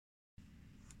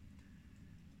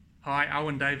Hi,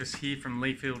 Owen Davis here from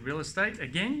Leafield Real Estate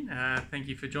again. Thank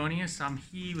you for joining us. I'm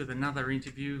here with another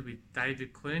interview with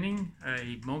David Cluning,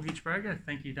 a mortgage broker.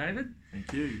 Thank you, David.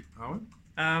 Thank you, Owen.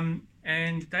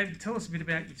 And David, tell us a bit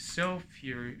about yourself,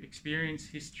 your experience,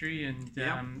 history, and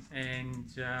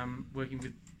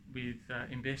working with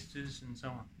investors and so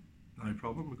on. No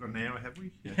problem. We've got an hour, have we?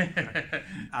 Yeah.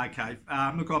 Okay.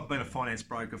 Look, I've been a finance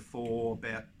broker for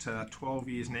about 12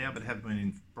 years now, but have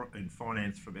been in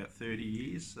finance for about 30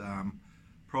 years.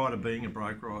 Prior to being a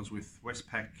broker, I was with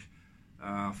Westpac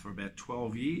for about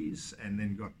 12 years, and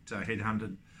then got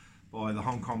headhunted by the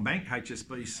Hong Kong bank,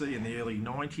 HSBC, in the early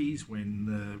 90s when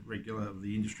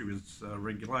the industry was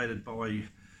deregulated,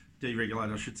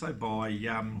 I should say, by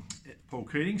Paul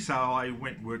Keating. So I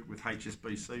went and worked with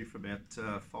HSBC for about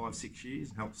 5-6 years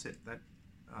and helped set that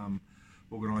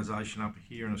organisation up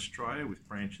here in Australia with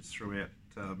branches throughout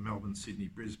Melbourne, Sydney,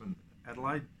 Brisbane,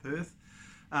 Adelaide, Perth.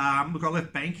 Look, I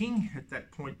left banking at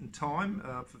that point in time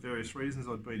for various reasons.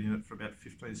 I'd been in it for about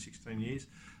 15, 16 years.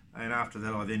 And after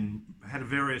that, I then had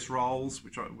various roles,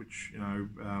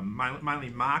 mainly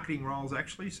marketing roles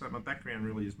actually. So my background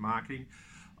really is marketing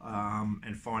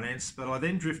and finance. But I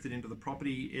then drifted into the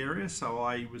property area. So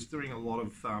I was doing a lot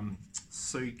of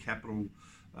seed capital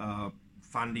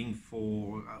funding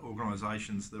for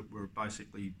organisations that were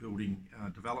basically building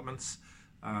developments,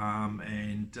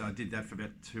 and did that for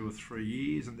about 2 or 3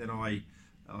 years. And then I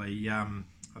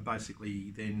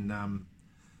basically then.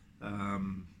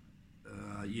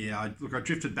 I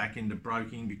drifted back into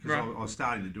broking because I was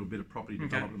starting to do a bit of property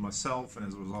development myself, and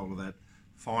as a result of that,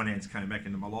 finance came back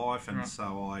into my life, and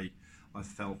so I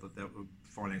felt that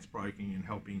finance broking and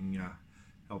helping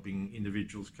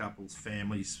individuals, couples,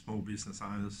 families, small business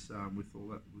owners with all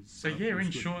that was. So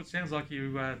in short, it sounds like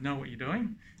you know what you're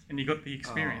doing, and you got the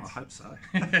experience. I hope so.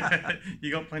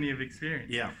 You got plenty of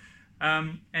experience. Yeah.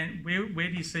 And where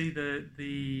do you see the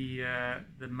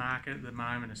market at the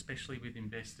moment, especially with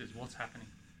investors? What's happening?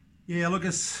 Yeah, look,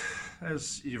 as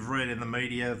you've read in the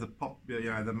media, the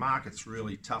market's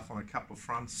really tough on a couple of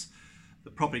fronts. The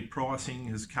property pricing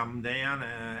has come down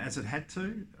as it had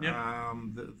to. Yep.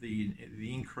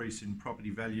 The increase in property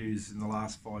values in the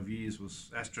last 5 years was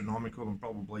astronomical, and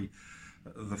probably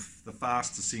the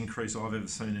fastest increase I've ever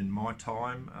seen in my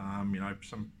time.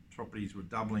 Some properties were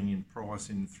doubling in price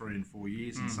in 3 and 4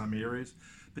 years in some areas,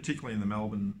 particularly in the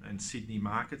Melbourne and Sydney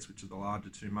markets, which are the larger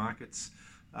two markets.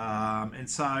 And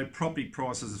so property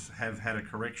prices have had a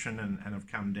correction and have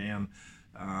come down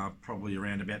probably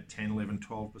around about 10, 11,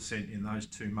 12% in those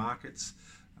two markets,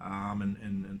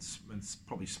 and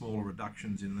probably smaller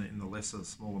reductions in the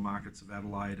smaller markets of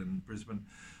Adelaide and Brisbane.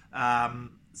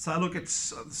 So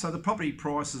the property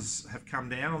prices have come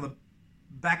down. On the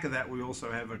back of that, we also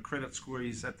have a credit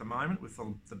squeeze at the moment with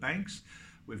the banks.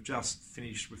 We've just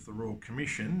finished with the Royal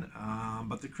Commission,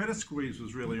 but the credit squeeze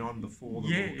was really on before the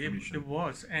Royal Commission. It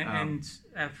was. And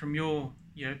from your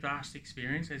vast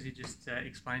experience, as you just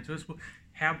explained to us,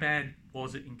 how bad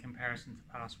was it in comparison to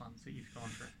past ones that you've gone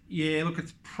through? Yeah, look,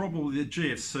 it's probably the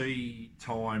GFC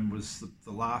time was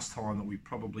the last time that we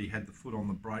probably had the foot on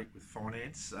the brake with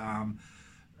finance.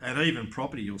 And even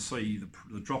property, you'll see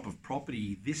the drop of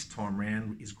property this time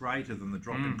round is greater than the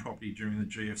drop in property during the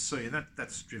GFC, and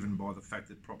that's driven by the fact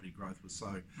that property growth was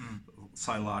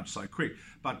so large, so quick.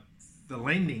 But the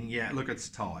lending, it's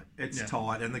tight. It's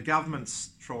tight, and the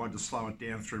government's tried to slow it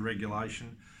down through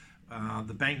regulation.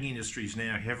 The banking industry is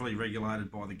now heavily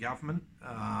regulated by the government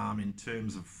in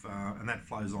terms of, and that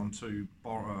flows on to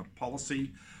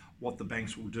policy, what the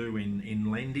banks will do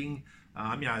in lending.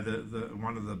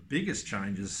 One of the biggest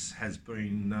changes has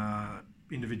been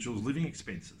individuals' living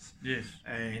expenses. Yes.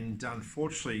 And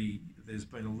unfortunately, there's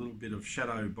been a little bit of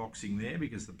shadow boxing there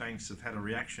because the banks have had a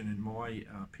reaction, in my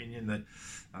opinion, that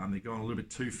they've gone a little bit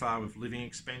too far with living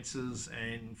expenses,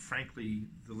 and frankly,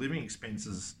 the living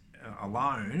expenses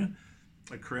alone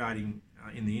are creating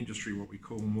in the industry what we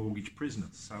call mortgage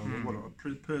prisoners. So what a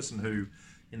person who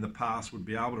in the past would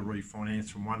be able to refinance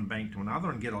from one bank to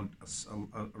another and get a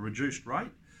reduced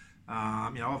rate.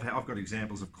 I've got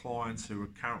examples of clients who are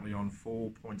currently on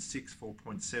 4.6,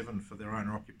 4.7 for their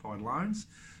owner-occupied loans,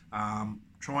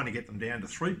 trying to get them down to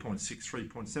 3.6,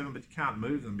 3.7, but you can't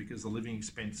move them because the living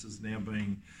expenses now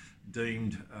being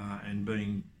deemed and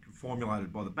being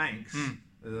formulated by the banks,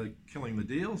 killing the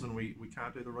deals, and we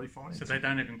can't do the refinance. So they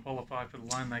don't even qualify for the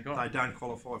loan they got? They don't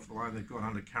qualify for the loan they've got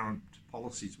under current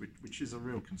policies, which is a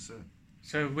real concern.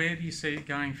 So where do you see it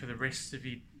going for the rest of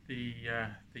the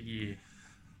year?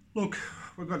 Look,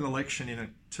 we've got an election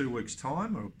in 2 weeks'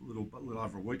 time, or a little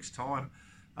over a week's time.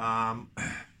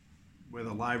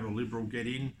 Whether Labor or Liberal get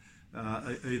in,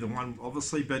 either one,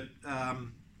 obviously, but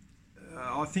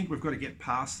I think we've got to get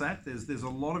past that. There's a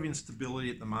lot of instability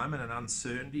at the moment and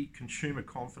uncertainty. Consumer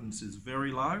confidence is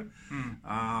very low.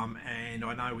 And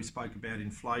I know we spoke about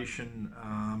inflation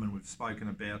and we've spoken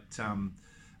about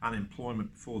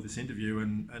unemployment before this interview,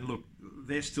 and look,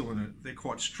 they're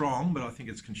quite strong, but I think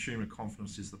it's consumer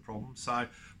confidence is the problem. So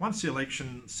once the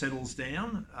election settles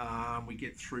down, we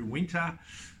get through winter,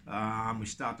 we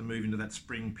start to move into that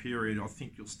spring period, I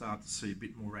think you'll start to see a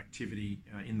bit more activity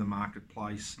in the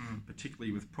marketplace,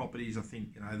 particularly with properties. I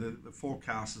think the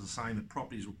forecasters are saying that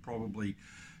properties will probably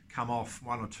come off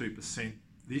 1 or 2%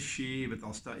 this year, but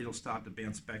it'll start to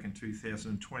bounce back in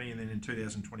 2020, and then in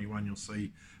 2021 you'll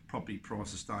see property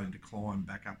prices starting to climb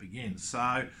back up again.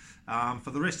 So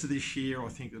for the rest of this year, I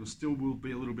think there still will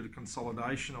be a little bit of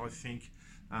consolidation. I think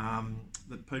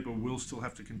that people will still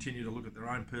have to continue to look at their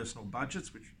own personal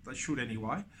budgets, which they should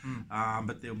anyway,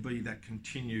 but there'll be that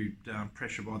continued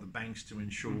pressure by the banks to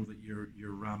ensure that you're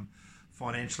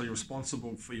financially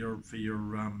responsible for your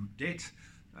debt,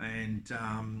 and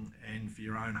for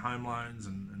your own home loans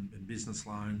and business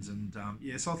loans, and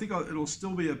so I think it'll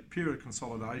still be a period of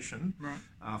consolidation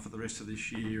for the rest of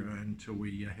this year until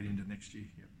we head into next year.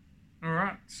 All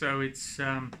right, so it's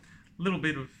a little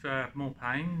bit of more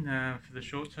pain for the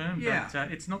short term,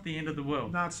 but it's not the end of the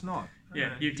world. No, it's not.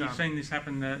 Yeah, you've seen this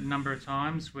happen a number of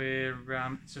times where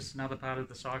it's just another part of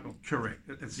the cycle. Correct.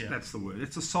 That's the word.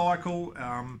 It's a cycle.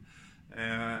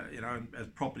 As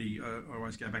property, I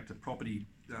always go back to property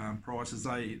prices.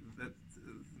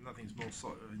 Nothing's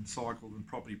more in cycle than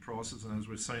property prices, and as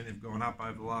we've seen, they've gone up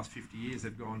over the last 50 years.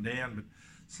 They've gone down, but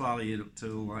slowly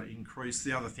it'll increase.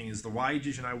 The other thing is the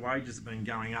wages. Wages have been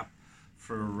going up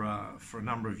for a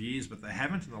number of years, but they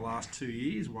haven't in the last 2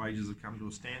 years. Wages have come to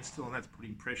a standstill, and that's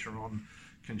putting pressure on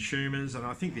consumers. And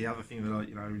I think the other thing that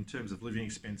in terms of living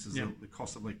expenses, the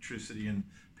cost of electricity and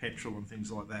petrol and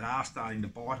things like that are starting to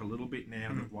bite a little bit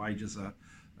now that wages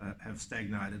have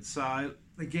stagnated. So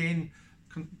again,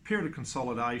 period of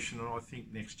consolidation, and I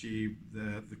think next year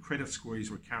the credit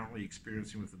squeeze we're currently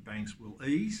experiencing with the banks will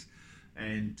ease,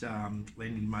 and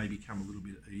lending may become a little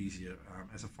bit easier.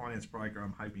 As a finance broker,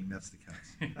 I'm hoping that's the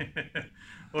case.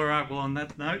 All right, well, on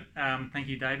that note, thank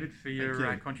you, David, for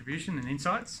your contribution and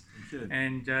insights. Thank you.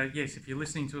 And yes, if you're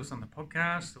listening to us on the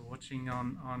podcast or watching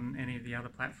on any of the other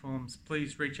platforms,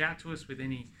 please reach out to us with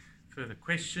any further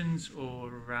questions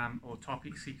or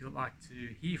topics you'd like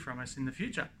to hear from us in the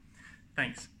future.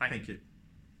 Thanks. Bye. Thank you.